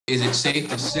is it safe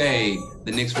to say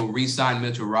the Knicks will re-sign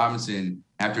Mitchell Robinson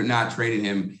after not trading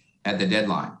him at the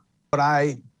deadline? What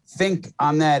I think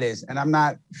on that is, and I'm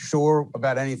not sure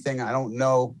about anything, I don't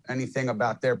know anything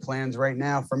about their plans right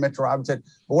now for Mitchell Robinson,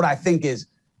 but what I think is,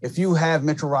 if you have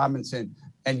Mitchell Robinson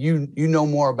and you know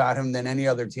more about him than any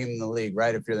other team in the league,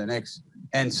 right, if you're the Knicks,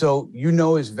 and so you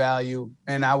know his value,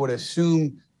 and I would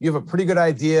assume you have a pretty good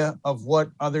idea of what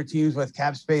other teams with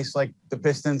cap space, like the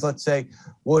Pistons, let's say,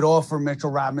 would offer Mitchell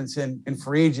Robinson in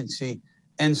free agency.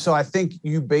 And so I think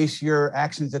you base your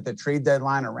actions at the trade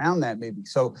deadline around that maybe.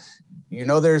 So, you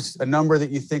know, there's a number that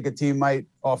you think a team might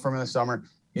offer him in the summer.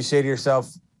 You say to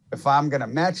yourself, if I'm going to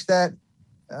match that,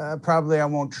 probably I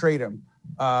won't trade him.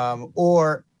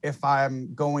 Or if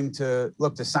I'm going to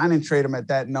look to sign and trade him at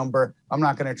that number, I'm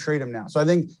not going to trade him now. So I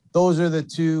think those are the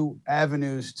two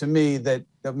avenues to me that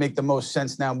make the most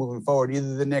sense now moving forward.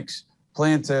 Either the Knicks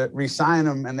plan to re-sign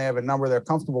him and they have a number they're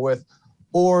comfortable with,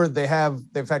 or they've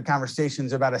had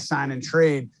conversations about a sign and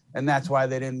trade, and that's why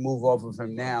they didn't move off of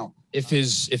him now. If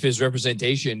his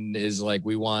representation is like,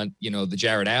 we want, you know, the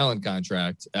Jared Allen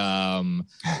contract,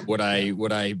 would I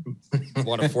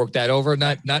want to fork that over?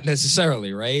 Not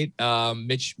necessarily, right?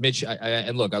 Mitch,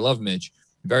 and look, I love Mitch,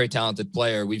 very talented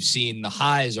player. We've seen the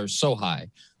highs are so high,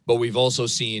 but we've also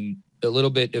seen a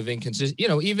little bit of inconsistent, you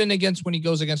know, even against when he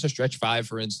goes against a stretch five,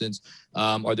 for instance,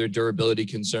 are there durability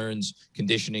concerns,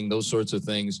 conditioning, those sorts of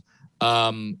things.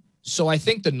 So I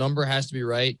think the number has to be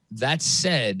right. That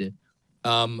said,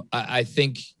 I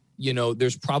think, you know,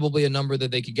 there's probably a number that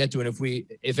they could get to. And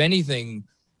if anything,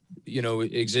 you know,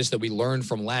 exists that we learned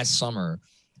from last summer,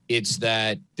 it's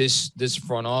that this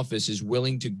front office is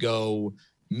willing to go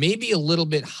maybe a little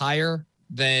bit higher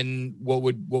than what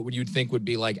would you think would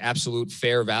be like absolute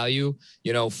fair value.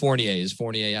 You know, Fournier,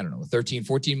 I don't know,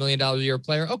 $13-14 million a year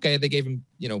player. Okay, they gave him,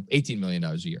 you know, $18 million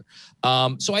a year.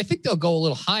 So I think they'll go a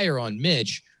little higher on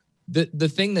Mitch. The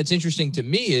thing that's interesting to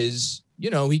me is, you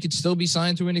know, he could still be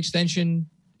signed to an extension.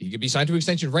 He could be signed to an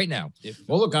extension right now.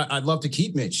 Well, look, I'd love to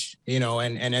keep Mitch, you know,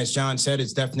 and as John said,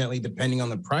 it's definitely depending on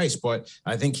the price, but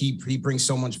I think he brings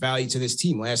so much value to this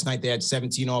team. Last night, they had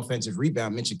 17 offensive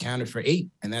rebounds. Mitch accounted for 8,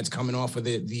 and that's coming off of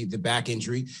the back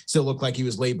injury. Still looked like he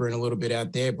was laboring a little bit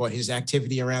out there, but his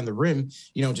activity around the rim,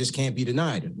 you know, just can't be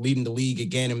denied. Leading the league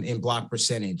again in block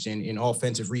percentage and in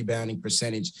offensive rebounding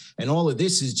percentage. And all of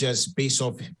this is just based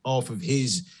off of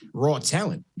his raw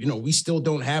talent. You know, we still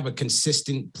don't have a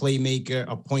consistent playmaker,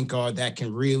 a point guard that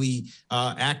can really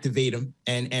activate him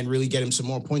and really get him some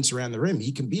more points around the rim.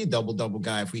 He can be a double-double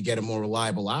guy if we get a more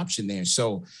reliable option there.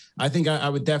 So I think I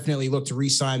would definitely look to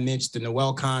re-sign Mitch. The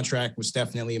Noel contract was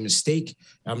definitely a mistake.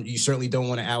 You certainly don't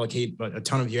want to allocate a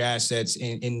ton of your assets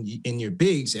in your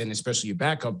bigs and especially your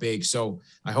backup bigs. So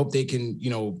I hope they can, you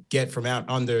know, get from out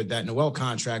under that Noel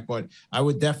contract. But I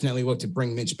would definitely look to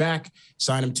bring Mitch back,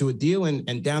 sign him to a deal,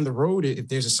 and down the road, if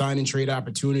there's a sign and trade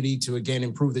opportunity to again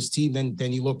improve this team,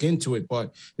 then you look into it.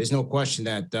 But there's no question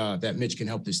that Mitch can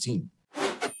help this team.